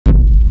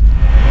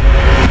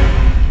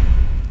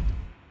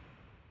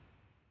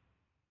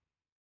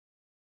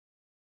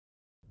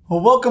Well,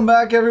 welcome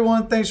back,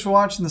 everyone. Thanks for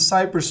watching the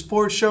Cypress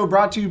Sports Show,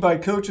 brought to you by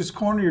Coach's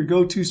Corner, your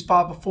go-to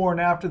spot before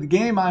and after the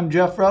game. I'm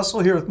Jeff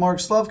Russell here with Mark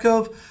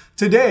Slevcove.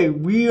 Today,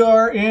 we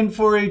are in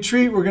for a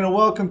treat. We're going to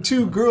welcome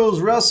two girls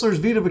wrestlers,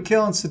 Vida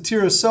Beckel and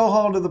Satira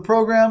Sohal, to the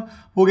program.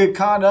 We'll get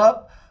caught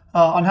up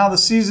on how the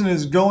season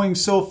is going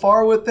so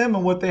far with them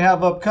and what they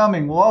have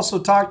upcoming. We'll also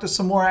talk to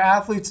some more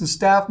athletes and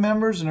staff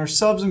members in our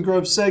Subs and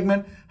Grubs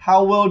segment,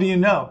 How Well Do You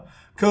Know?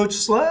 Coach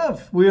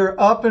Slev, we are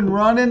up and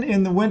running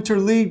in the Winter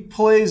League.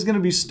 Play is going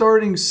to be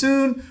starting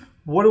soon.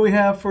 What do we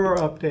have for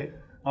our update?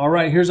 All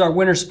right, here's our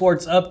winter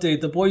sports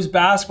update. The boys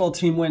basketball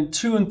team went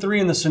 2-3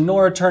 in the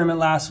Sonora tournament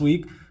last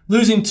week,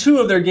 losing 2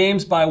 of their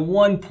games by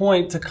 1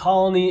 point to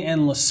Colony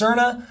and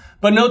Lucerna.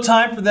 But no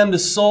time for them to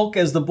sulk,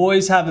 as the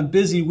boys have a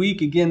busy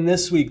week again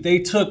this week. They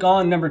took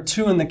on number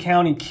 2 in the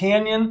county,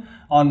 Canyon,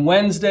 on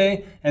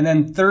Wednesday, and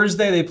then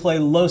Thursday they play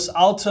Los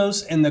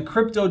Altos in the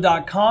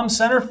Crypto.com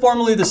Center,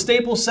 formerly the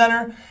Staples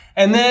Center,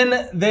 and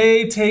then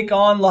they take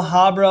on La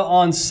Habra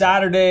on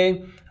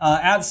Saturday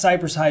at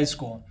Cypress High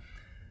School.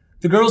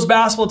 The girls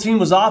basketball team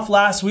was off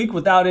last week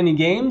without any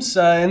games,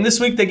 and this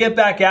week they get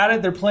back at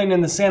it. They're playing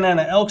in the Santa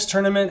Ana Elks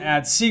tournament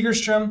at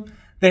Segerstrom.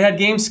 They had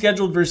games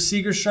scheduled versus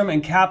Segerstrom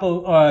and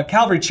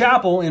Calvary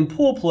Chapel in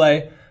pool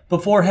play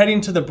before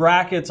heading to the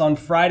brackets on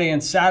Friday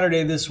and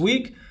Saturday this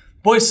week.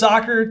 Boys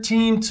soccer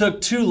team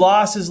took 2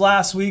 losses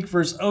last week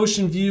versus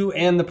Ocean View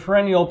and the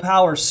perennial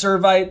power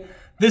Servite.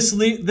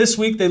 This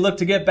week they look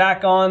to get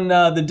back on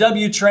the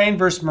W train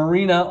versus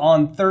Marina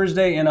on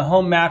Thursday in a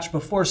home match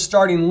before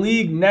starting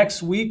league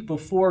next week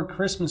before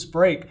Christmas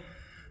break.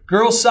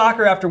 Girls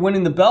soccer, after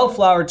winning the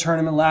Bellflower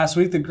tournament last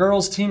week, the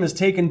girls team has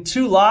taken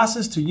 2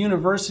 losses to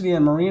University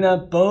and Marina,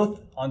 both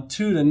on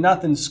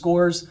 2-0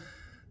 scores.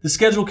 The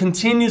schedule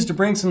continues to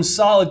bring some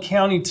solid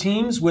county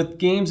teams with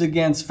games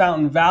against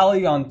Fountain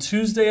Valley on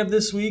Tuesday of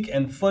this week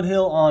and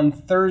Foothill on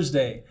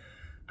Thursday.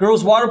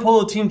 Girls water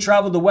polo team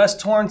traveled to West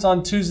Torrance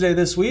on Tuesday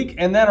this week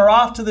and then are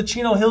off to the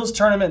Chino Hills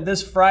tournament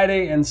this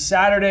Friday and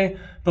Saturday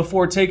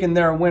before taking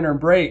their winter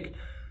break.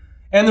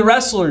 And the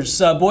wrestlers,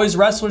 boys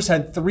wrestlers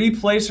had 3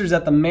 placers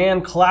at the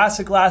Man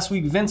Classic last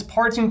week. Vince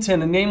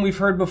Partington, a name we've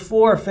heard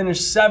before,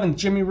 finished 7th.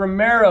 Jimmy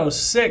Romero,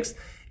 6th.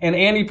 And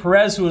Andy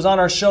Perez, who was on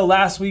our show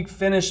last week,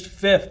 finished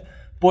 5th.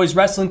 Boys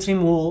wrestling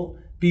team will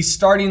be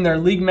starting their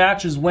league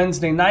matches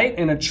Wednesday night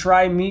in a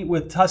tri-meet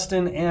with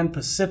Tustin and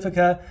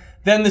Pacifica.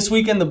 Then this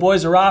weekend, the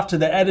boys are off to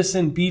the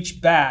Edison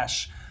Beach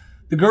Bash.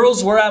 The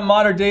girls were at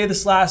Mater Dei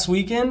this last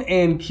weekend,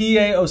 and Kie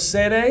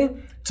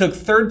Osede took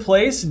 3rd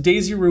place.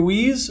 Daisy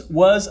Ruiz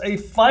was a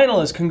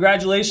finalist.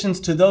 Congratulations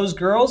to those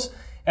girls.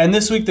 And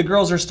this week, the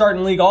girls are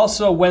starting league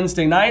also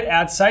Wednesday night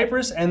at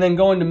Cypress and then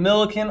going to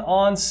Milliken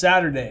on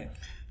Saturday.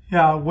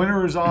 Yeah,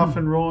 winter is off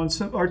and rolling.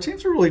 So our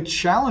teams are really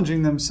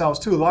challenging themselves,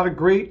 too. A lot of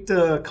great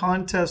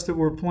contests that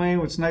we're playing.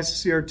 It's nice to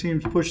see our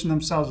teams pushing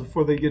themselves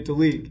before they get to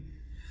league.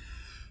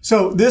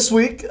 So this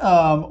week,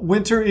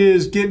 winter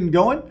is getting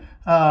going.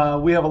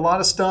 We have a lot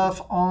of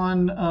stuff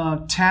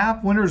on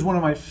tap. Winter is one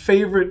of my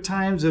favorite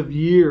times of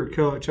year,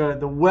 Coach.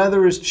 The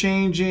weather is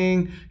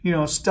changing. You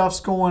know, stuff's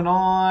going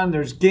on.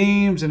 There's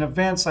games and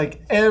events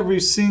like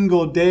every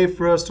single day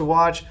for us to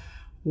watch.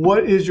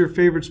 What is your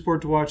favorite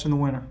sport to watch in the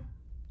winter?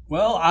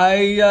 Well,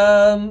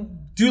 I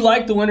do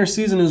like the winter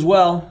season as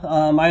well.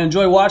 I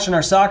enjoy watching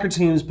our soccer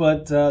teams,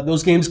 but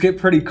those games get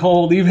pretty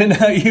cold, even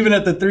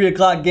at the 3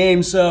 o'clock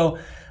game. So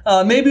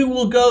maybe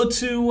we'll go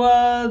to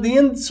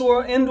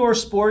the indoor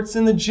sports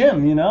in the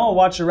gym. You know,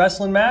 watch a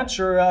wrestling match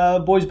or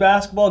boys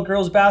basketball,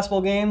 girls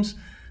basketball games,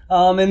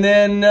 and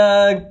then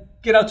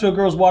get out to a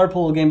girls water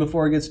polo game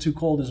before it gets too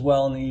cold as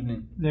well in the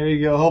evening. There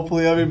you go.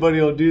 Hopefully everybody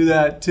will do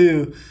that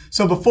too.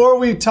 So before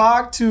we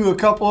talk to a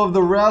couple of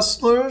the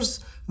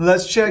wrestlers,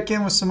 let's check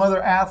in with some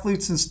other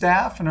athletes and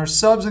staff in our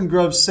Subs and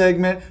Grubs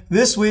segment.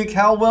 This week,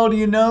 How Well Do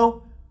You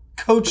Know?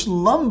 Coach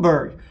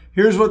Lumberg.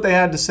 Here's what they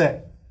had to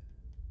say.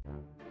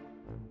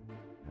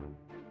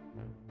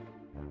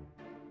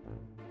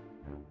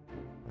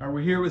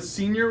 We're here with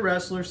senior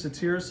wrestler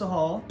Satira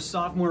Sohal,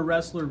 sophomore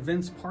wrestler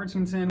Vince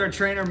Partington, our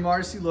trainer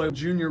Marcy Lloyd,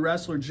 junior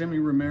wrestler Jimmy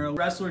Romero,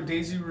 wrestler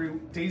Daisy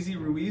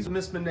Ruiz,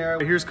 Miss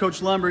Monero. Here's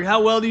Coach Lumberg.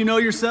 How well do you know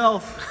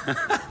yourself?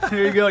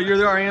 Here you go.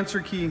 You're our answer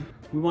key.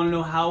 We want to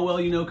know how well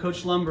you know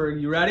Coach Lumberg.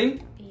 You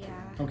ready? Yeah.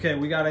 Okay,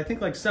 we got, I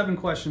think, like 7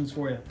 questions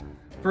for you.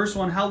 First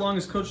one, how long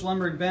has Coach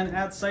Lumberg been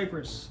at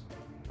Cypress?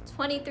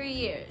 23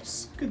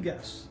 years. Good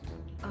guess.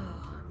 Oh,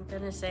 I'm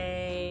gonna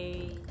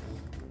say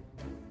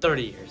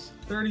 30 years.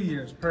 30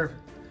 years, perfect.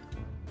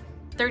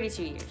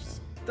 32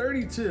 years.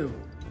 32.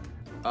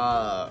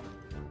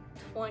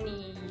 20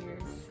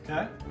 years.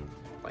 Okay.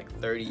 Like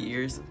 30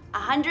 years.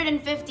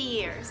 150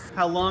 years.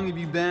 How long have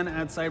you been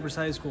at Cypress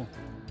High School?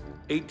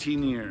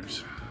 18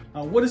 years.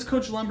 What is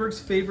Coach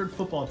Lumberg's favorite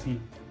football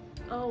team?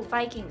 Oh,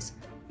 Vikings.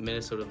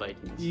 Minnesota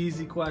Vikings.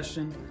 Easy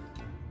question.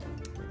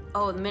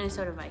 Oh, the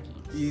Minnesota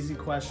Vikings. Easy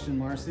question,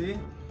 Marcy.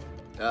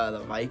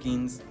 The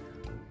Vikings.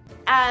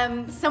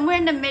 Somewhere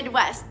in the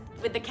Midwest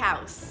with the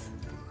cows.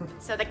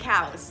 So the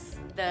cows,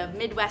 the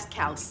Midwest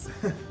cows.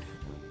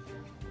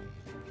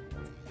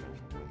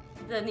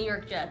 The New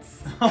York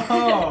Jets.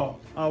 Oh.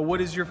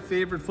 What is your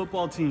favorite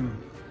football team?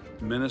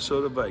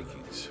 Minnesota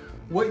Vikings.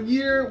 What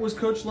year was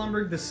Coach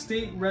Lundberg the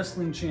state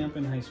wrestling champ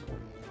in high school?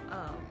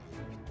 Oh,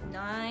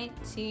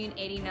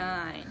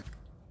 1989.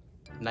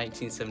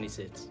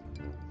 1976.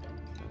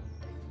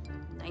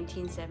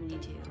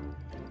 1972.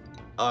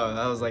 Oh,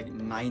 that was like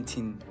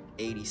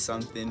 1980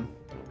 something.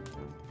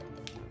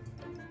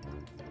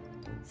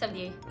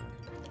 78.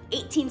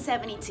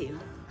 1872.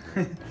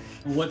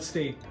 What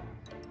state?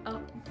 Oh,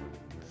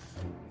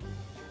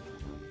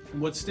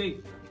 What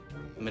state?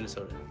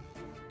 Minnesota.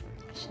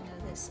 I should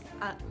know this.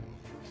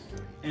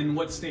 And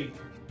what state?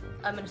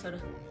 Minnesota.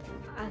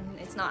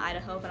 It's not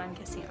Idaho, but I'm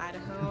guessing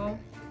Idaho.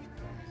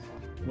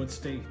 What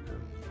state?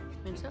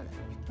 Minnesota.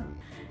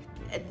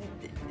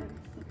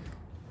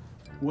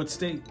 What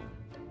state?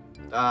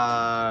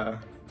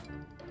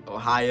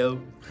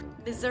 Ohio.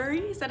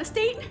 Missouri, is that a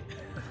state?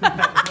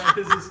 That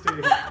is a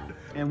state.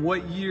 And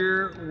what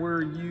year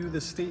were you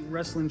the state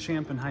wrestling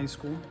champ in high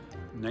school?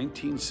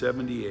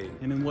 1978.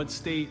 And in what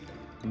state?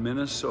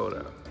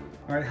 Minnesota.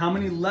 All right, how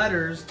many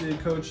letters did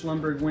Coach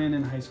Lundberg win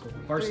in high school?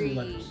 Varsity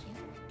letters.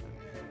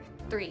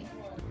 3.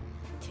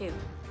 2.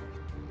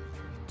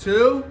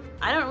 2?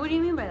 I don't. What do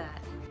you mean by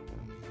that?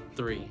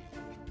 3.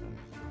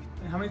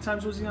 And how many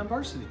times was he on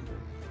varsity?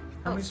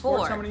 How Oh, many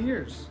sports? 4. How many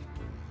years?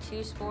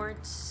 2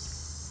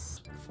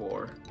 sports.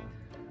 4.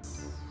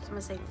 I'm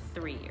gonna say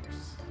 3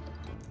 years.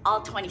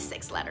 All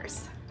 26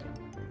 letters.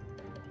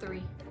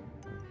 3.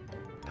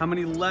 How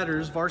many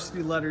letters,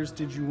 varsity letters,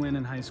 did you win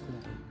in high school?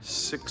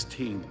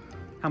 16.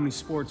 How many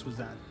sports was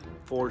that?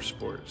 4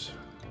 sports.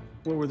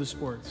 What were the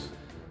sports?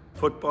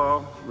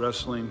 Football,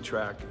 wrestling,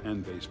 track,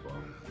 and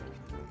baseball.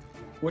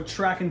 What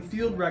track and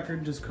field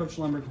record does Coach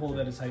Lundberg hold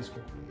at his high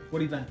school?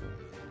 What event?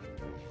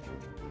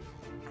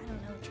 I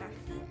don't know what track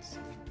it is.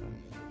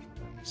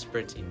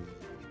 Sprinting.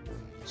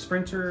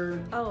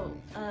 Sprinter, Oh,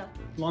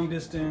 long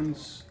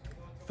distance,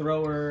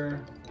 thrower.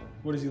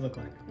 What does he look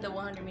like? the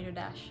 100-meter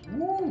dash.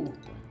 Woo!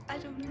 I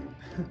don't know.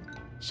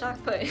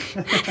 Shot put. I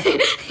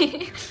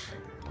didn't know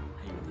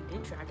we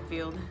did track and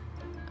field.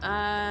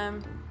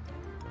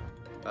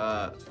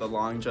 The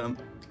long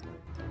jump.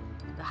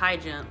 The high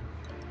jump.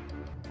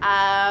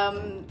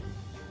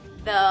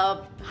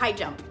 The high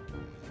jump.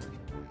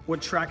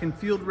 What track and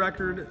field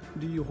record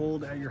do you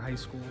hold at your high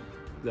school?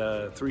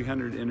 The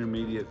 300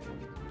 intermediate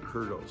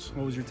hurdles.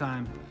 What was your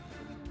time?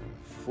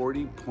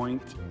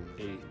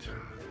 40.8.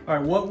 All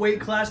right, what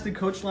weight class did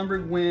Coach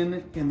Lundberg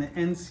win in the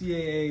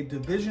NCAA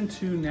Division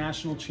II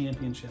National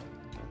Championship?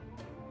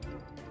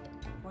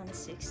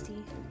 160.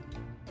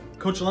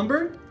 Coach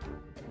Lundberg?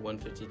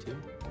 152.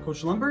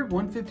 Coach Lundberg,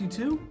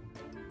 152?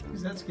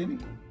 He's that skinny?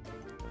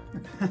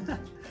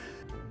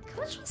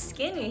 Coach was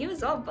skinny. He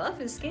was all buff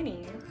and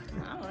skinny.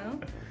 I don't know.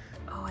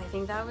 Oh, I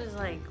think that was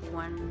like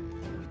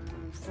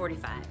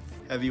 145.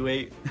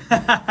 Heavyweight.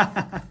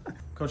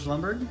 Coach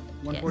Lundberg,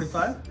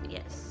 145?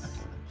 Yes.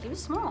 He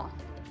was small.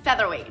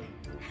 Featherweight.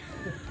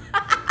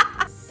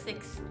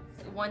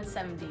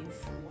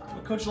 170s.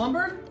 Coach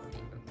Lundberg?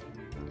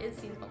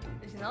 Is he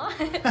not?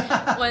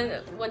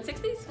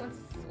 160s?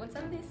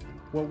 170s?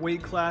 What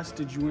weight class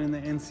did you win the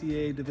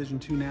NCAA Division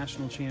II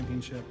National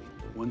Championship?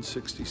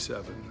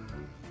 167.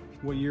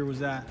 What year was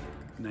that?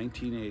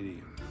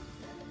 1980.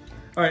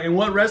 All right, and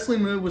what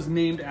wrestling move was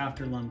named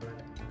after Lundberg?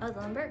 Oh,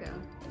 the Lumbergo.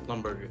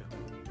 Lumbergo.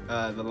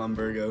 The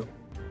Lumbergo.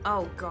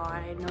 Oh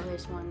God, I know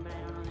this one, but I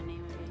don't know the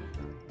name of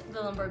it.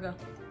 The Lumbergo.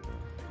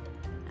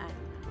 I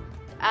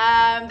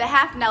don't know. The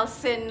half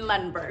Nelson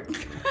Lundberg.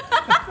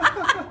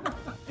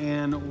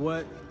 And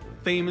what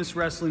famous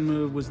wrestling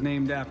move was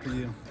named after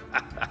you?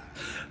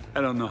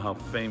 I don't know how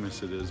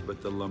famous it is,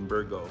 but the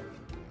Lumbergo.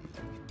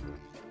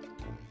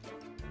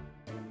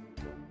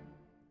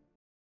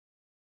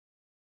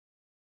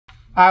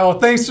 All right, well,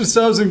 thanks to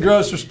Subs and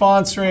Gross for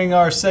sponsoring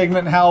our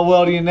segment, How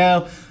Well Do You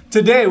Know?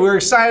 Today, we're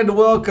excited to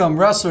welcome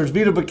wrestlers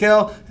Vida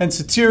Beckel and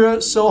Satira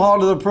Sohal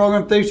to the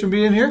program. Thanks for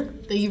being here.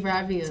 Thank you for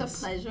having us. It's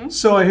a pleasure.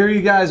 So I hear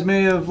you guys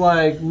may have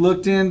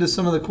looked into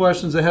some of the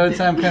questions ahead of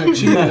time, kind of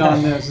cheated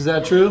on this. Is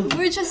that true?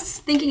 We're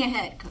just thinking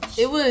ahead, Coach.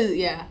 It was,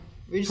 yeah.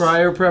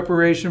 Prior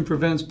preparation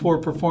prevents poor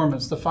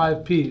performance, the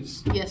 5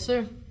 Ps. Yes,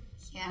 sir.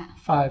 Yeah.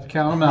 5,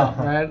 count them out,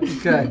 right?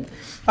 Okay.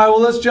 All right, well,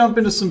 let's jump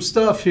into some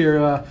stuff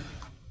here.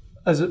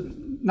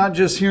 Not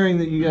just hearing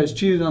that you guys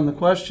cheated on the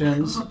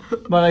questions,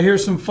 but I hear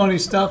some funny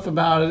stuff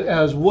about it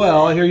as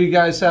well. I hear you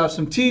guys have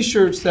some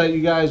T-shirts that you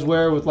guys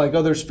wear with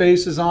others'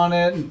 faces on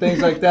it and things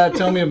like that.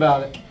 Tell me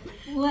about it.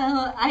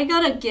 Well, I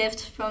got a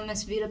gift from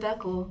Miss Vida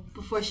Beckel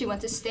before she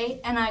went to state,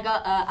 and I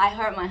got I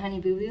Heart My Honey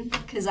Boo Boo,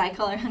 because I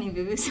call her Honey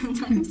Boo Boo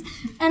sometimes,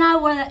 and I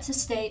wore that to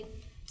state,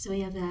 so we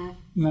have that.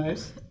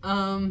 Nice.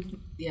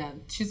 Yeah,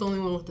 she's the only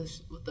one with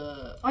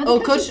the. Or the Oh,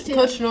 coaches too.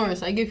 Coach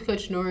Norris. I gave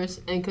Coach Norris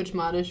and Coach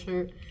Mata a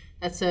shirt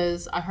that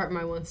says "I heart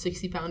my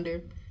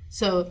 160-pounder."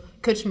 So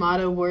Coach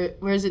Mata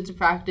wears it to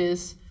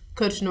practice.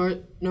 Coach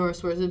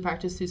Norris wears it to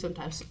practice too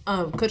sometimes.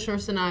 Coach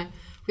Norris and I,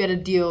 we had a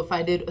deal. If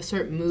I did a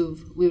certain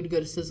move, we would go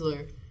to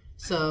Sizzler.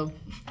 So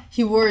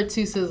he wore it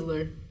to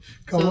Sizzler.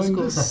 Going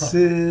cool. to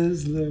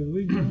Sizzler.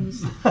 We go.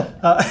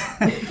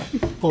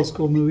 Old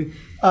school movie.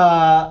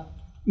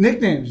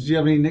 Nicknames. Do you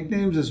have any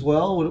nicknames as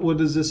well?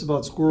 What is this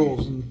about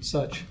squirrels and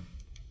such?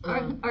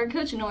 Our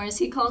coach Norris,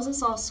 he calls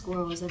us all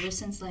squirrels ever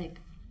since like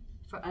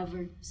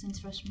forever, since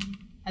freshman year.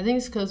 I think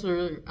it's because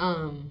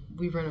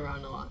we run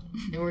around a lot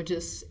and we're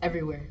just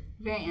everywhere.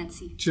 Very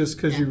antsy. Just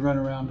because you run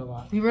around a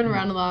lot. We run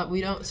around a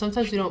lot.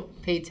 Sometimes we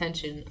don't pay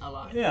attention a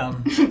lot. Yeah.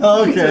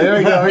 Okay, there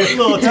we go. A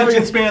little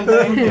attention span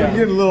thing. We're Yeah.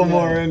 getting a little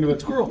more into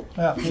it. Squirrel.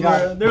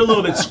 Yeah, They're a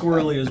little bit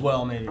squirrely as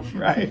well, maybe.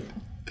 right.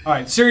 All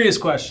right, serious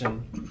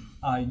question.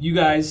 You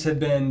guys have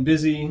been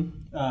busy,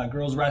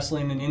 girls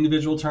wrestling in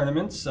individual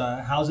tournaments.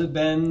 How's it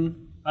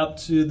been up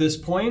to this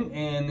point?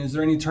 And is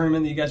there any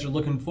tournament that you guys are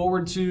looking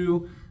forward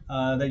to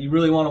that you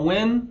really want to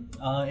win?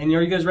 And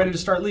are you guys ready to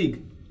start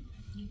league?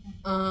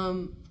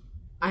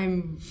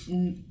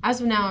 As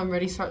of now, I'm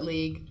ready to start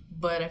league,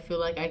 but I feel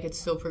like I could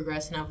still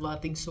progress and have a lot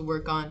of things to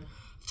work on.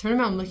 The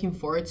tournament I'm looking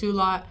forward to a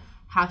lot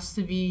has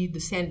to be the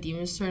San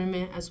Dimas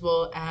tournament, as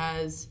well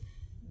as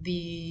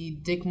the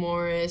Dick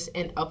Morris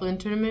and Upland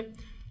tournament.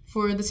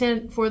 For the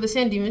San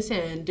Dimas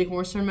and Dick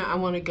Morris tournament, I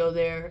want to go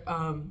there.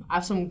 I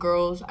have some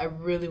girls I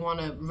really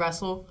want to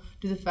wrestle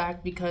due to the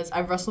fact because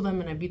I've wrestled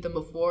them and I beat them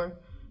before,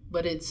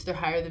 but they're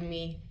higher than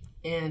me,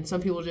 and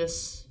some people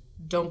just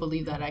don't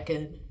believe that I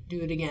could do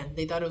it again.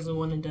 They thought it was a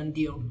one and done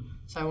deal,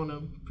 so I want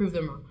to prove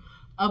them wrong.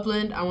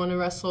 Upland, I want to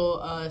wrestle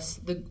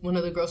one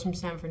of the girls from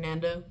San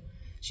Fernando.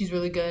 She's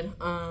really good.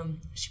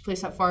 She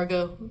placed at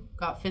Fargo,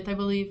 got 5th, I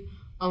believe,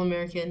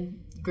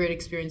 All-American. Great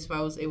experience if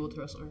I was able to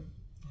wrestle her.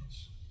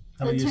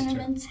 The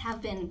tournaments have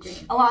been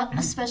great. A lot,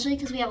 especially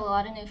because we have a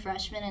lot of new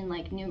freshmen and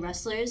like new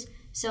wrestlers.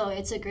 So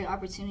it's a great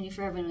opportunity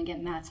for everyone to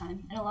get mat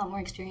time and a lot more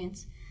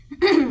experience.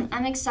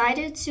 I'm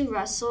excited to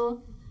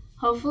wrestle,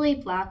 hopefully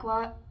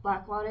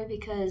Blackwater,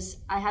 because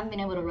I haven't been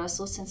able to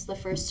wrestle since the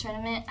first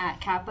tournament at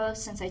Capo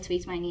since I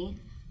tweaked my knee.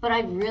 But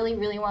I really,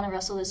 really want to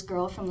wrestle this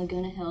girl from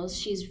Laguna Hills.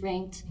 She's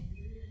ranked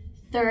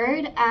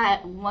 3rd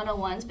at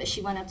 101s, but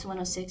she went up to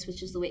 106,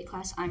 which is the weight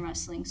class I'm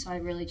wrestling. So I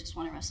really just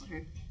want to wrestle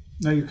her.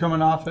 Now you're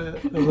coming off a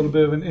little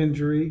bit of an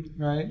injury,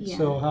 right? Yeah.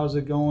 So how's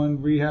it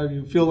going? Rehab?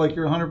 You feel like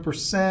you're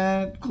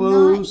 100%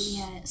 close?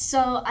 Not yet.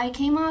 So I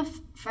came off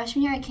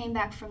freshman year. I came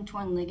back from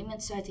torn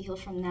ligaments, so I had to heal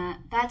from that.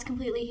 That's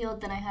completely healed.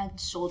 Then I had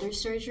shoulder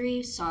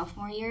surgery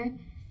sophomore year,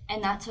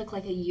 and that took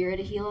like a year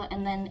to heal.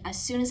 And then as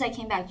soon as I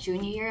came back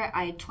junior year,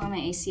 I tore my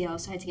ACL,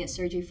 so I had to get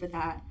surgery for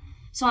that.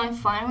 So I'm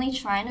finally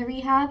trying to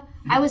rehab.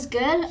 I was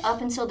good up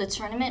until the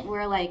tournament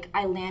where like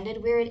I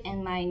landed weird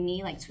and my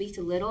knee like tweaked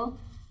a little.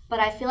 But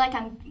I feel like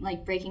I'm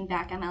like breaking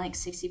back. I'm at like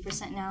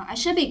 60% now. I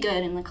should be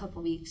good in a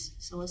couple weeks,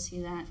 so we'll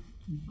see that.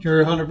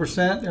 You're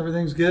 100%?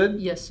 Everything's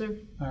good? Yes, sir.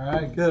 All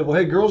right, good. Well,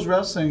 hey, girls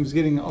wrestling is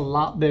getting a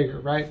lot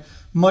bigger, right?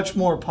 Much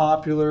more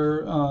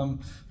popular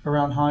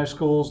around high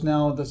schools.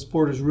 Now the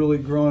sport is really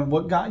growing.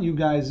 What got you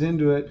guys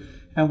into it?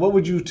 And what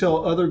would you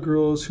tell other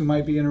girls who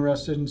might be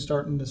interested in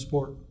starting the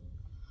sport?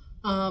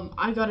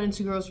 I got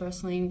into girls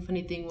wrestling.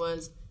 Funny thing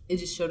was, it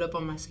just showed up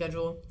on my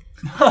schedule.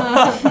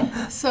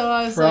 So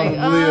I was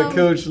Probably a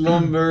Coach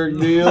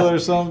Lundberg deal or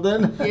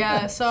something.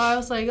 Yeah, so I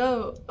was like,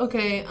 oh,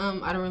 okay,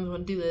 I don't really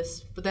want to do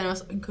this. But then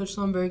Coach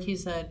Lundberg, he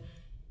said,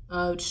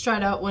 just try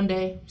it out one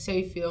day, see how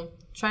you feel.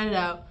 Tried it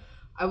out.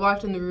 I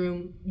walked in the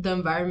room. The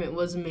environment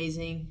was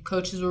amazing.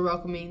 Coaches were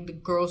welcoming. The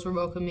girls were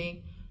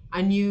welcoming.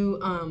 I knew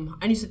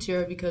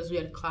Satira because we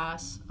had a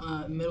class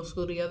in middle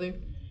school together.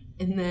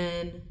 And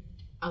then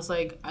I was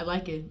like, I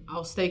like it.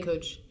 I'll stay,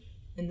 coach.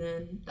 And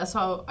then that's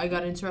how I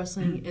got into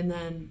wrestling. And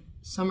then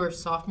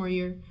sophomore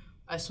year,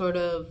 I sort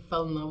of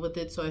fell in love with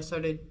it. So I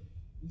started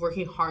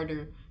working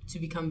harder to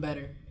become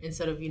better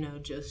instead of,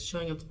 just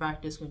showing up to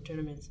practice, going to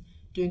tournaments,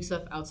 doing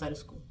stuff outside of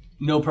school.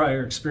 No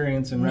prior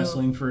experience in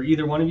wrestling for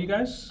either one of you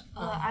guys?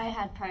 I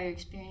had prior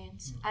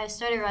experience. I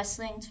started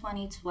wrestling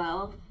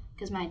 2012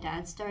 because my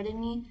dad started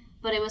me,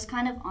 but it was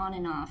kind of on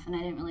and off, and I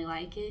didn't really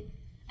like it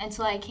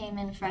until I came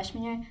in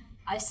freshman year.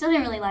 I still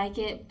didn't really like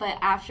it, but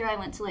after I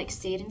went to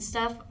state and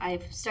stuff, I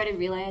started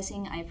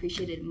realizing I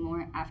appreciated it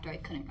more after I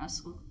couldn't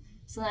wrestle.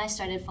 So then I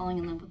started falling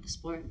in love with the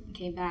sport and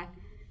came back.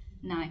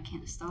 Now I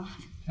can't stop.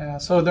 Yeah,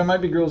 so there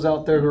might be girls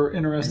out there who are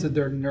interested,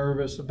 they're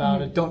nervous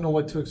about it, don't know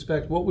what to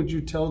expect. What would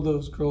you tell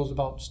those girls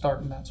about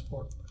starting that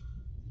sport?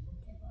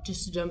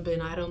 Just to jump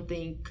in, I don't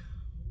think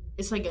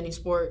it's like any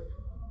sport.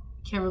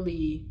 Can't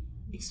really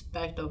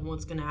expect of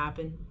what's going to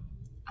happen.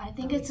 I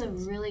think it's a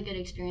really good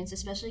experience,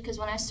 especially because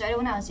when I started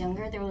when I was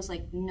younger, there was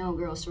no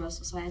girls to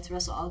wrestle, so I had to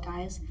wrestle all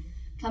guys.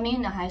 Coming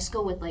into high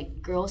school with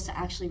girls to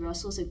actually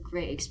wrestle is a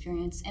great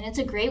experience, and it's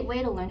a great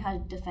way to learn how to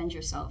defend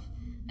yourself,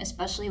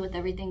 especially with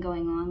everything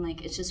going on.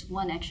 It's just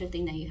one extra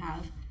thing that you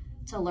have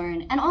to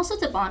learn, and also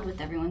to bond with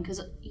everyone,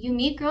 because you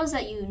meet girls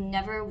that you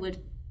never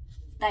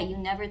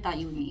thought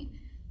you would meet,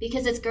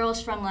 because it's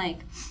girls from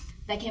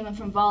that came in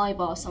from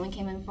volleyball, someone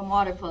came in from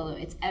water polo.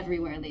 It's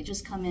everywhere. They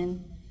just come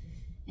in,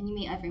 and you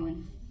meet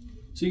everyone.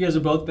 So you guys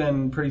have both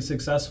been pretty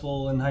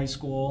successful in high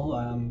school.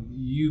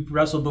 You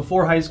wrestled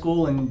before high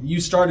school, and you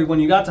started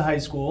when you got to high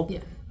school. Yeah.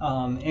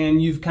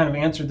 And you've kind of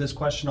answered this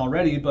question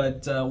already,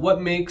 but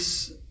what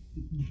makes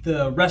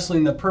the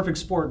wrestling the perfect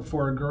sport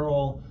for a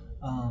girl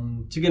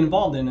to get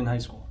involved in high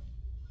school?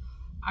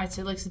 I'd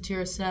say, like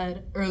Satira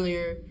said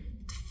earlier,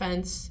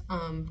 defense,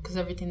 because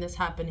everything that's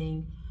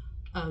happening,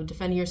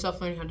 defending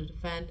yourself, learning how to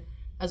defend,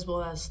 as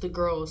well as the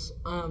girls.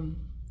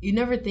 You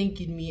never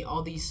think you'd meet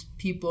all these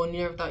people, and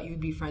you never thought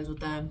you'd be friends with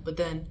them, but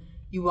then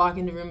you walk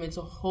in the room, it's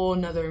a whole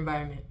nother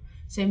environment.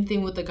 Same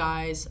thing with the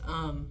guys.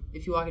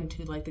 If you walk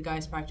into like the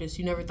guys' practice,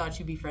 you never thought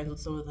you'd be friends with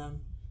some of them,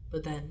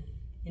 but then,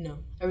 you know,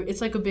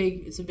 it's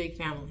a big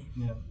family.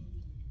 Yeah.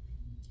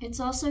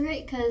 It's also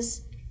great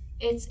because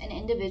it's an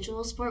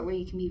individual sport where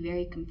you can be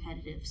very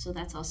competitive, so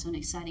that's also an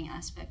exciting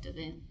aspect of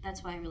it.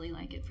 That's why I really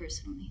like it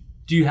personally.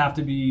 Do you have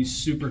to be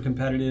super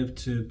competitive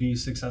to be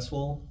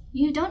successful?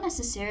 You don't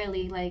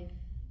necessarily. Like,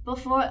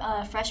 before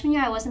freshman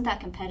year, I wasn't that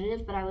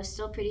competitive, but I was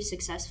still pretty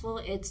successful.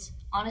 It's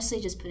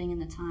honestly just putting in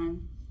the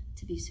time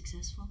to be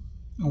successful.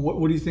 And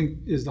what do you think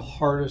is the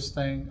hardest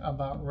thing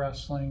about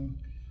wrestling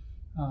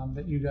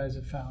that you guys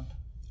have found?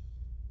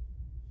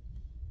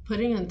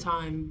 Putting in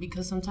time,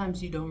 because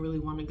sometimes you don't really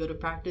want to go to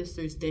practice.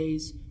 There's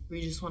days where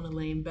you just want to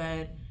lay in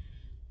bed,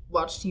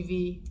 watch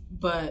TV,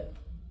 but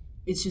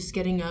it's just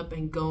getting up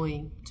and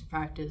going to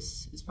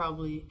practice is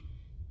probably,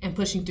 and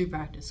pushing through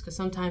practice, because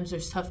sometimes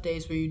there's tough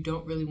days where you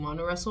don't really want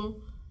to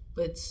wrestle,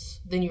 but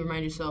then you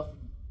remind yourself,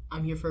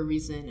 I'm here for a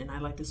reason, and I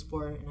like the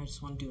sport, and I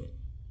just want to do it.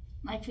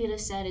 Like Vida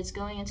said, it's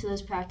going into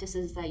those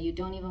practices that you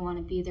don't even want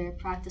to be there,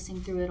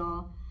 practicing through it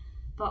all.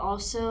 But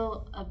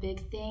also a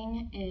big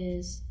thing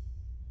is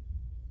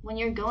when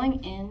you're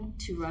going in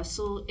to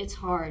wrestle, it's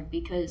hard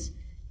because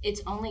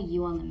it's only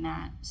you on the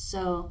mat.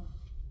 So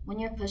when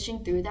you're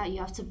pushing through that, you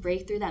have to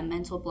break through that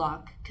mental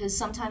block, because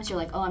sometimes you're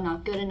like, oh, I'm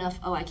not good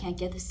enough. Oh, I can't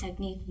get this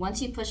technique. Once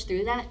you push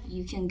through that,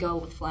 you can go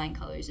with flying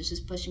colors. It's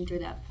just pushing through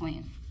that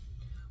point.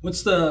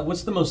 What's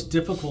the most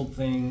difficult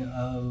thing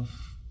of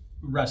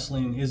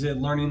wrestling? Is it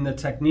learning the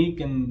technique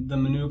and the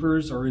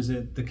maneuvers, or is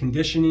it the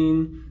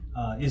conditioning?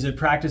 Is it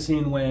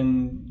practicing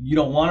when you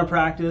don't want to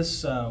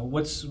practice?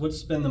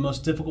 What's been the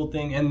most difficult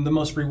thing and the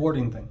most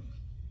rewarding thing?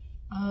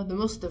 The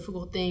most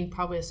difficult thing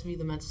probably has to be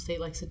the mental state,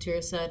 like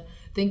Satira said,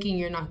 thinking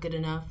you're not good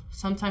enough.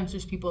 Sometimes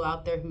there's people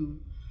out there who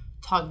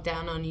talk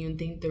down on you and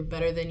think they're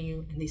better than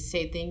you, and they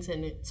say things,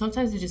 and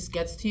sometimes it just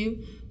gets to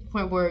you, the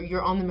point where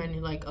you're on the mat and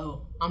you're like,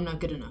 oh, I'm not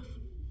good enough.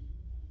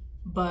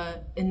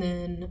 And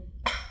then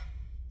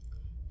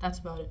that's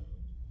about it.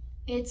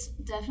 It's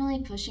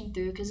definitely pushing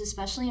through, because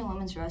especially in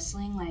women's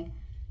wrestling, like,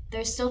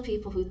 there's still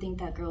people who think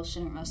that girls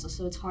shouldn't wrestle,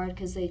 so it's hard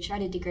because they try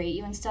to degrade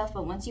you and stuff,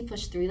 but once you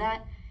push through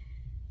that,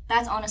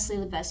 that's honestly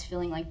the best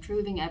feeling, like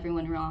proving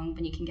everyone wrong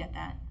when you can get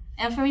that.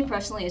 And for me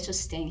personally, it's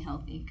just staying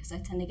healthy, because I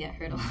tend to get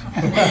hurt a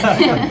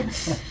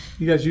lot.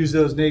 You guys use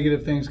those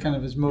negative things kind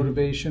of as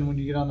motivation when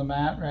you get on the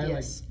mat, right?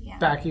 Yes. Like Yeah.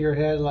 back of your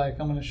head, like,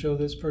 I'm going to show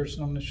this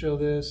person, I'm going to show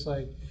this,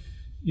 like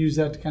use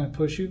that to kind of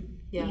push you?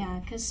 Yeah,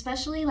 because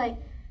especially like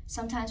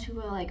sometimes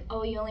people are like,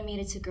 oh, you only made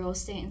it to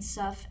girls' state and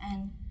stuff,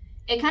 and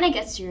it kind of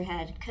gets to your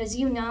head, because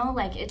you know,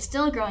 like, it's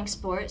still a growing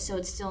sport, so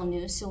it's still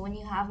new, so when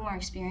you have more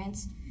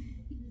experience,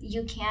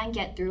 you can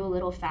get through a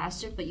little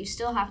faster, but you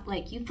still have,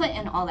 like, you put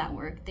in all that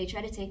work. They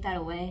try to take that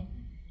away,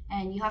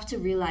 and you have to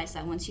realize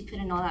that once you put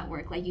in all that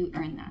work, like, you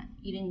earned that.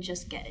 You didn't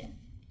just get it.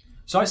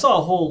 So I saw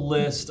a whole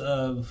list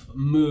of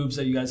moves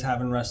that you guys have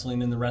in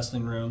wrestling in the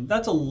wrestling room.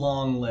 That's a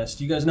long list.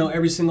 Do you guys know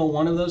every single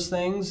one of those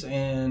things?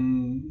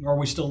 And are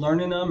we still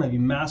learning them? Have you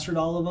mastered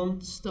all of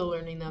them? Still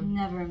learning them.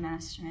 Never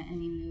master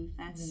any move.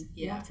 That's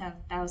Yeah. You have to have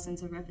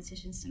thousands of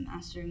repetitions to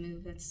master a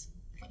move. That's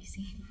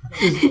crazy.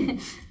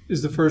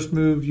 Is the first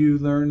move you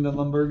learned the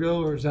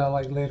Lumbergo, or is that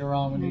like later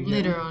on when you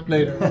Later on.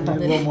 Later, when you get a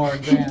little more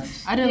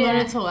advanced. I didn't learn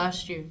Yeah. it until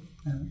last year.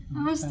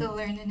 I'm still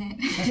learning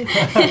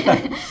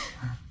it.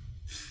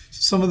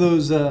 Some of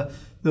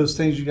those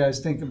things you guys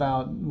think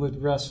about with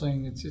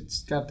wrestling,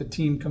 it's got the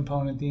team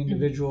component, the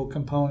individual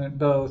component,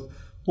 both.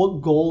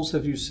 What goals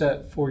have you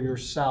set for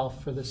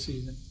yourself for this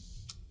season?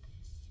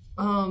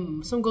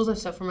 Some goals I've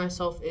set for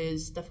myself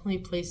is definitely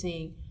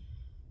placing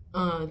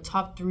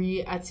top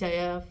 3 at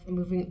CIF and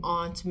moving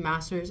on to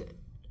Masters.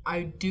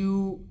 I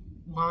do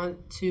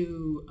want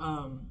to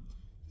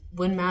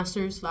win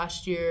Masters.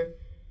 Last year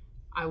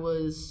I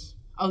was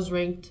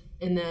ranked,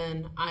 and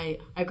then I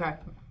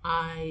cracked.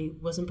 I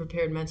wasn't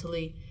prepared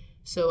mentally,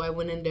 so I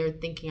went in there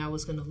thinking I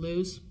was going to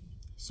lose.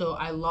 So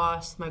I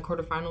lost my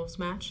quarterfinals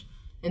match,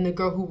 and the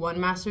girl who won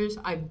Masters,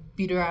 I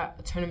beat her at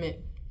a tournament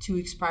 2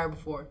 weeks prior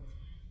before.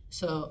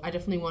 So I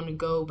definitely want to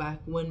go back,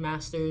 win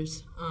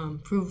Masters,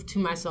 prove to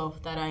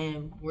myself that I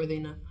am worthy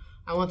enough.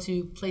 I want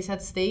to place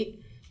at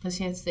state.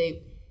 Placing at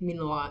state mean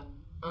a lot.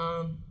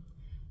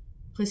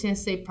 Placing at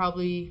state,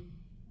 probably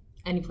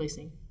any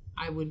placing,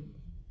 I would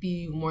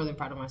be more than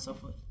proud of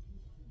myself with.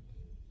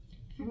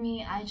 For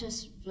me, I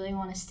just really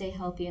want to stay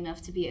healthy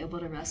enough to be able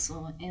to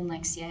wrestle in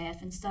like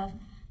CIF and stuff.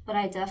 But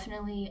I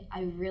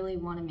really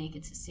want to make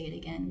it to state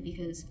again,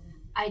 because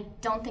I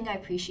don't think I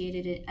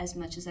appreciated it as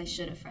much as I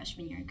should have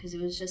freshman year, because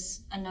it was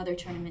just another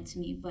tournament to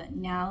me. But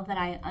now that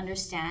I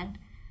understand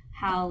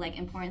how like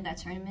important that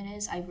tournament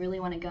is. I really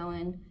want to go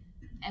in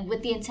and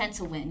with the intent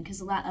to win,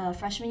 because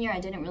freshman year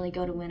I didn't really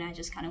go to win. I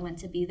just kind of went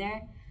to be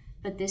there.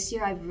 But this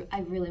year I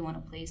really want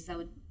to place. That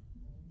would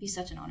be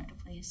such an honor to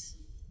place.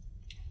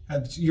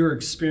 Your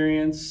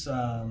experience,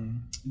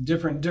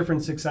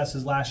 different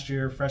successes last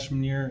year,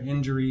 freshman year,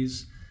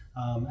 injuries.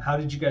 How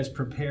did you guys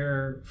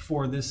prepare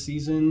for this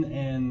season?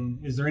 And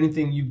is there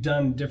anything you've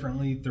done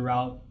differently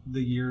throughout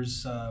the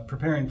years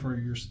preparing for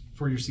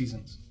your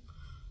seasons?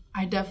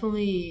 I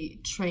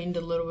definitely trained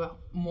a little bit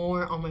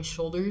more on my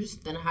shoulders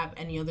than I have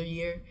any other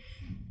year.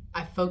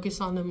 I focus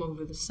on them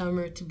over the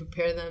summer to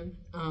prepare them,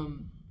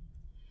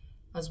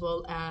 as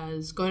well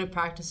as going to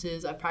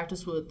practices. I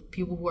practice with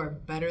people who are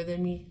better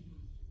than me.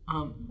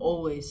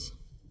 Always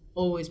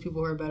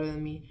people who are better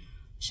than me.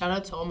 Shout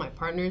out to all my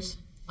partners.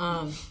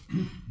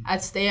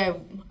 At state,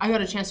 I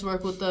got a chance to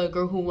work with the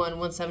girl who won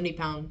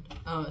 170-pound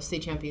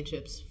state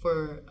championships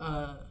for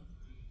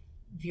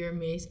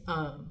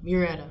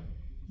Murrieta.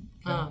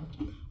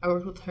 I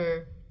worked with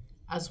her,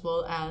 as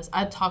well as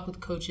I talked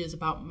with coaches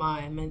about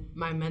my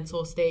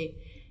mental state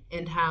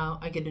and how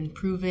I could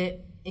improve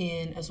it,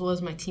 and as well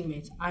as my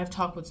teammates. I've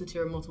talked with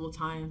Satira multiple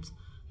times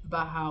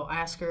about how I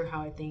ask her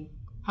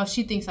how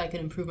she thinks I can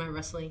improve my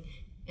wrestling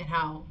and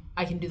how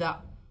I can do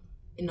that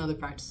in other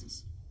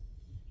practices.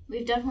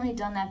 We've definitely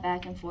done that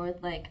back and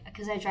forth, like,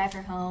 because I drive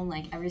her home,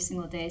 like, every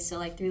single day. So,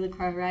 like, through the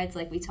car rides,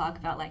 like, we talk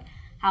about, like,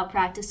 how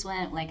practice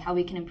went, like, how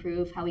we can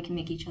improve, how we can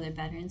make each other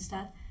better and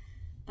stuff.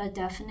 But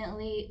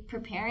definitely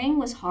preparing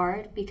was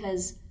hard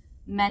because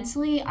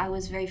mentally I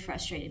was very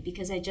frustrated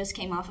because I just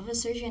came off of a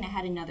surgery and I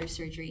had another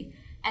surgery.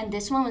 And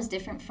this one was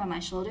different from my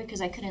shoulder because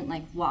I couldn't,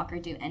 like, walk or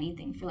do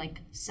anything for, like,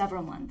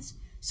 several months.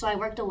 So I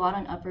worked a lot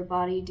on upper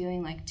body,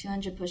 doing, like,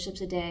 200 push-ups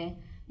a day.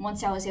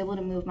 Once I was able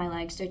to move my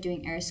legs, start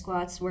doing air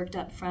squats, worked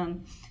up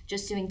from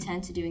just doing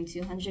 10 to doing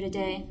 200 a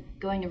day,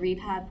 going to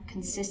rehab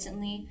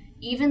consistently.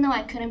 Even though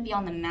I couldn't be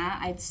on the mat,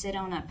 I'd sit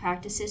on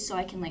practices so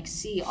I can like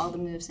see all the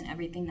moves and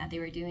everything that they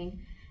were doing.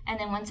 And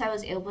then once I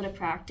was able to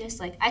practice,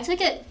 like I took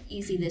it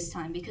easy this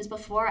time because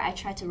before I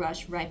tried to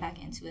rush right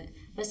back into it.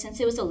 But since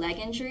it was a leg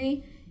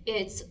injury,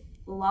 it's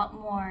a lot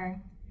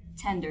more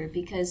tender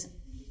because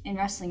in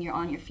wrestling you're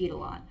on your feet a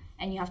lot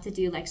and you have to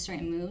do like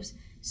certain moves.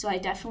 So I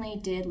definitely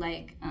did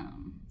like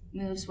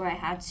moves where I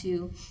had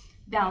to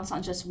bounce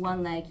on just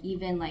one leg.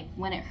 Even like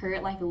when it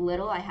hurt like a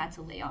little, I had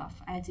to lay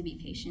off. I had to be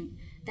patient.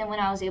 Then when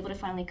I was able to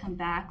finally come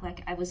back,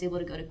 like I was able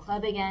to go to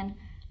club again,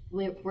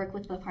 work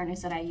with the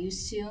partners that I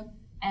used to,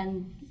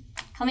 and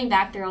coming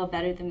back, they're all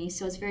better than me.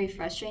 So it's very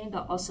frustrating,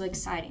 but also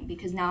exciting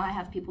because now I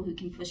have people who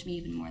can push me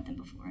even more than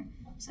before.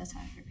 So that's how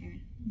I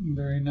prepared.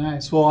 Very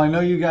nice. Well, I know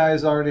you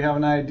guys already have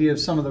an idea of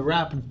some of the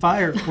rapid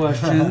fire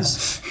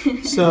questions.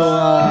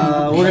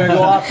 So we're going to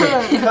go off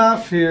the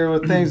cuff here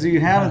with things that you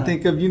haven't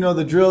think of. You know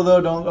the drill,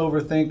 though. Don't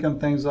overthink them,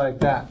 things like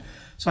that.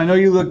 So I know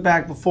you looked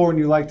back before and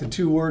you liked the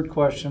two-word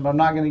question, but I'm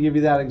not going to give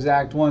you that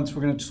exact one. So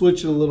we're going to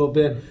switch it a little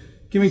bit.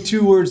 Give me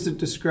 2 words that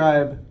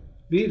describe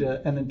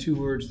Vida and then 2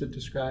 words that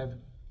describe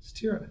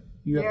Satira.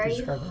 You have to Very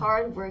describe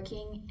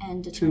hardworking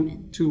and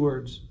determined. Two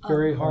words.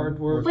 Very hard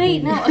work.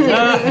 Wait, no.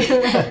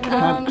 Okay.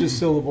 Not just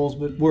syllables,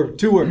 but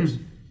 2 words.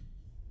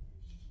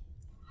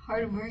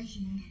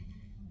 Hardworking.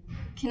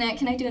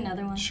 Can I do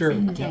another one? Sure.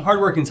 Okay.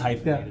 Hardworking's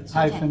hyphenated. Yeah,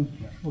 hyphen.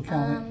 Yeah, we'll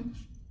count it.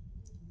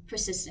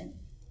 Persistent.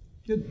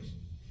 Good.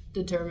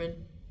 Determined,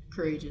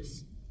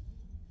 courageous.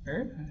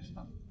 Very nice.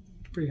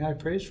 Pretty high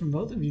praise from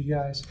both of you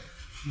guys.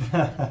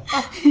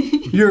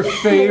 Your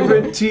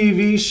favorite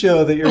TV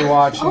show that you're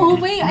watching? Oh,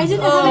 wait, I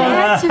didn't have an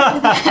answer for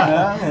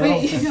that.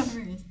 Wait, you go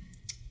first.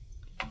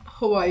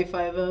 Hawaii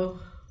Five-0.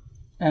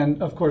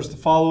 And, of course, the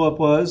follow-up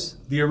was?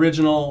 The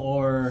original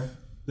or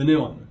the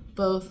new one?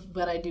 Both,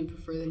 but I do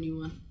prefer the new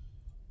one.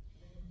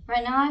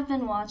 Right now I've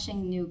been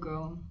watching New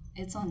Girl.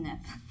 It's on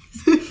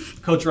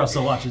Netflix. Coach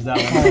Russell watches that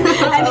one.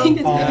 I think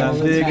it's all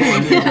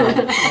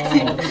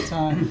the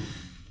time.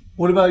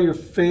 What about your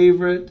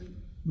favorite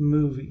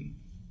movie?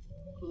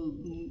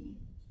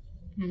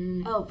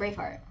 Oh,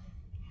 Braveheart.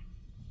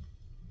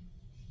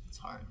 It's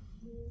hard.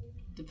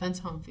 Depends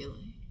how I'm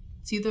feeling.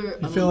 It's either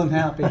You're feeling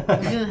happy.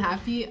 I'm feeling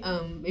happy.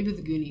 Maybe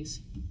The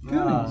Goonies.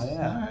 Goonies.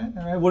 Yeah.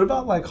 All right. What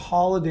about like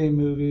holiday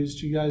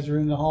movies? You guys are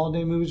into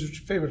holiday movies. What's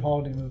your favorite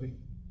holiday movie?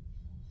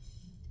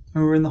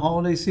 And we're in the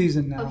holiday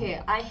season now.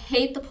 Okay, I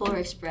hate the Polar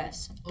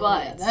Express,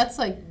 but yeah, that's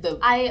like the.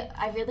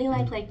 I really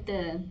like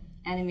the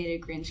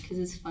animated Grinch because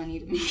it's funny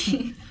to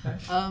me.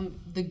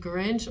 The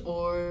Grinch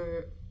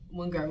or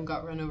When Grandma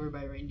Got Run Over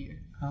by a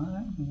Reindeer. All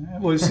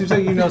right. Well, it seems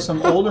like you know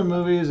some older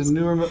movies and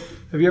newer movies.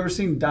 Have you ever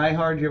seen Die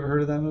Hard? You ever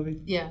heard of that movie?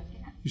 Yeah.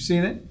 You've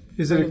seen it?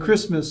 Is it a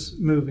Christmas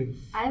movie?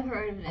 I've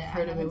heard of it. I've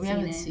heard of it. We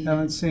haven't seen it.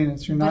 Haven't seen it.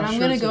 So you're not but I'm sure.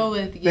 going to go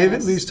with yes. They've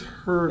at least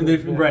heard of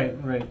it.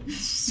 Right.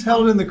 It's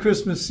held in the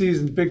Christmas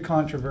season. Big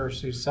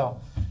controversy. So,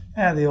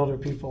 the older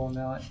people will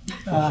know it.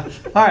 All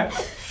right.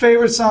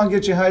 Favorite song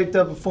get you hyped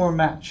up before a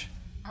match?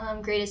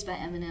 Greatest by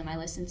Eminem. I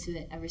listen to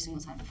it every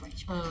single time before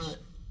each match.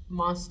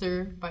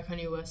 Monster by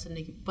Kanye West and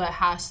Nicki, but it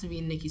has to be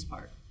Nicki's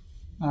part.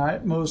 All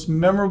right. Most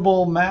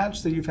memorable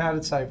match that you've had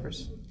at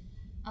Cypress?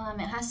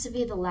 It has to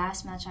be the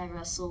last match I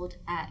wrestled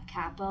at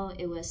Capo.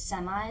 It was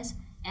semis,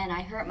 and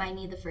I hurt my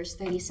knee the first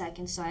 30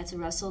 seconds, so I had to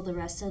wrestle the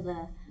rest of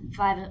the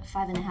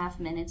 5.5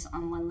 minutes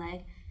on one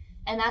leg.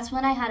 And that's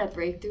when I had a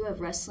breakthrough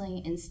of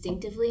wrestling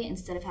instinctively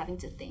instead of having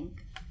to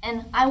think.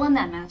 And I won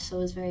that match, so it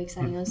was very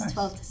exciting. It was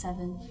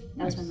 12-7.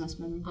 That was my most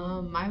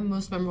memorable. My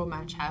most memorable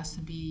match has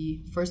to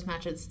be first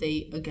match at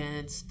state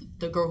against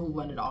the girl who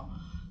won it all.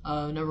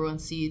 #1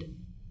 seed. It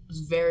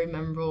was very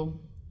memorable.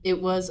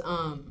 It was, it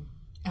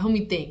helped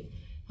me think.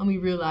 Helped me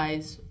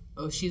realize,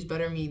 oh, she's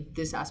better than me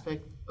this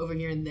aspect over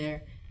here and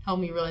there.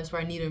 Helped me realize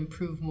where I need to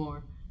improve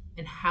more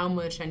and how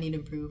much I need to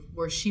improve.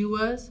 Where she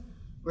was,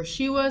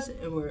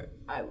 and where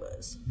I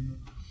was.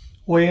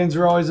 Weigh-ins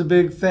are always a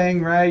big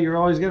thing, right? You're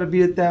always got to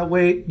be at that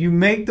weight. You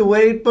make the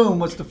weight, boom.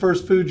 What's the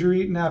first food you're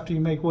eating after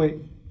you make weight?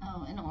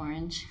 Oh, an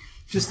orange.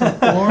 Just an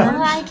orange?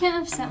 Well, I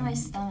can't upset my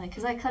stomach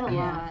because I cut a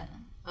lot.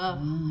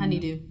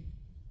 Honeydew.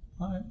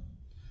 All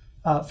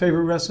right.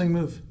 Favorite wrestling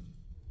move?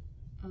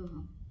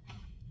 Ooh.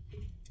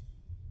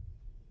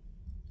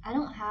 I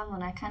don't have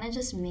one. I kind of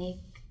just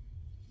make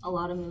a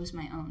lot of moves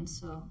my own,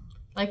 so.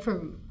 Like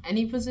from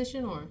any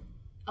position or?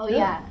 Oh,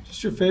 yeah.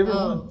 Just your favorite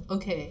one?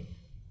 Okay.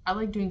 I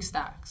like doing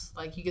stacks.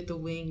 Like you get the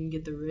wing, you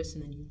get the wrist,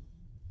 and then you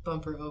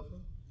bump her over.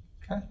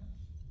 Okay.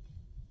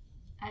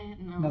 I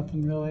don't know.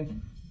 Nothing really.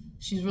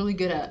 She's really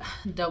good at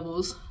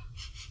doubles.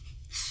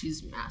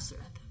 She's master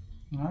at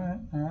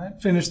them. All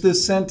right. Finish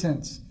this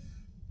sentence.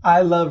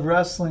 I love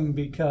wrestling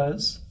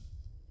because.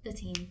 The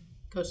team.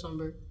 Coach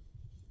Lumberg.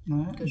 All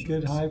right.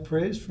 Good high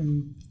praise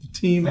from the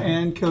team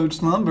and Coach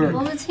Lumberg.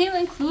 Well, the team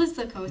includes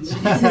the coaches.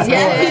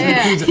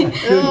 Yeah. Good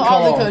call.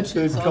 All the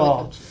coaches. Good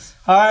call.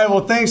 All right,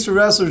 well, thanks to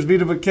wrestlers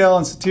Vida Beckel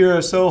and Satira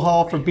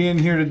Sohal for being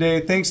here today.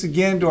 Thanks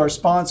again to our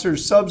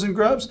sponsors, Subs and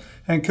Grubs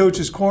and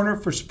Coach's Corner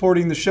for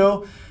supporting the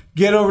show.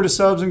 Get over to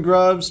Subs and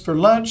Grubs for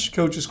lunch,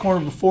 Coach's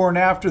Corner before and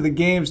after the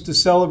games to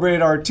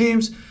celebrate our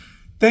teams.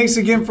 Thanks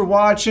again for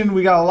watching.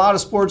 We got a lot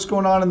of sports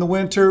going on in the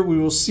winter. We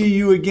will see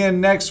you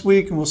again next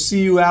week, and we'll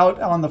see you out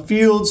on the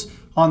fields,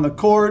 on the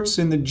courts,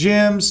 in the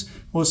gyms.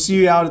 We'll see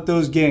you out at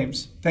those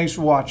games. Thanks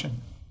for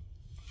watching.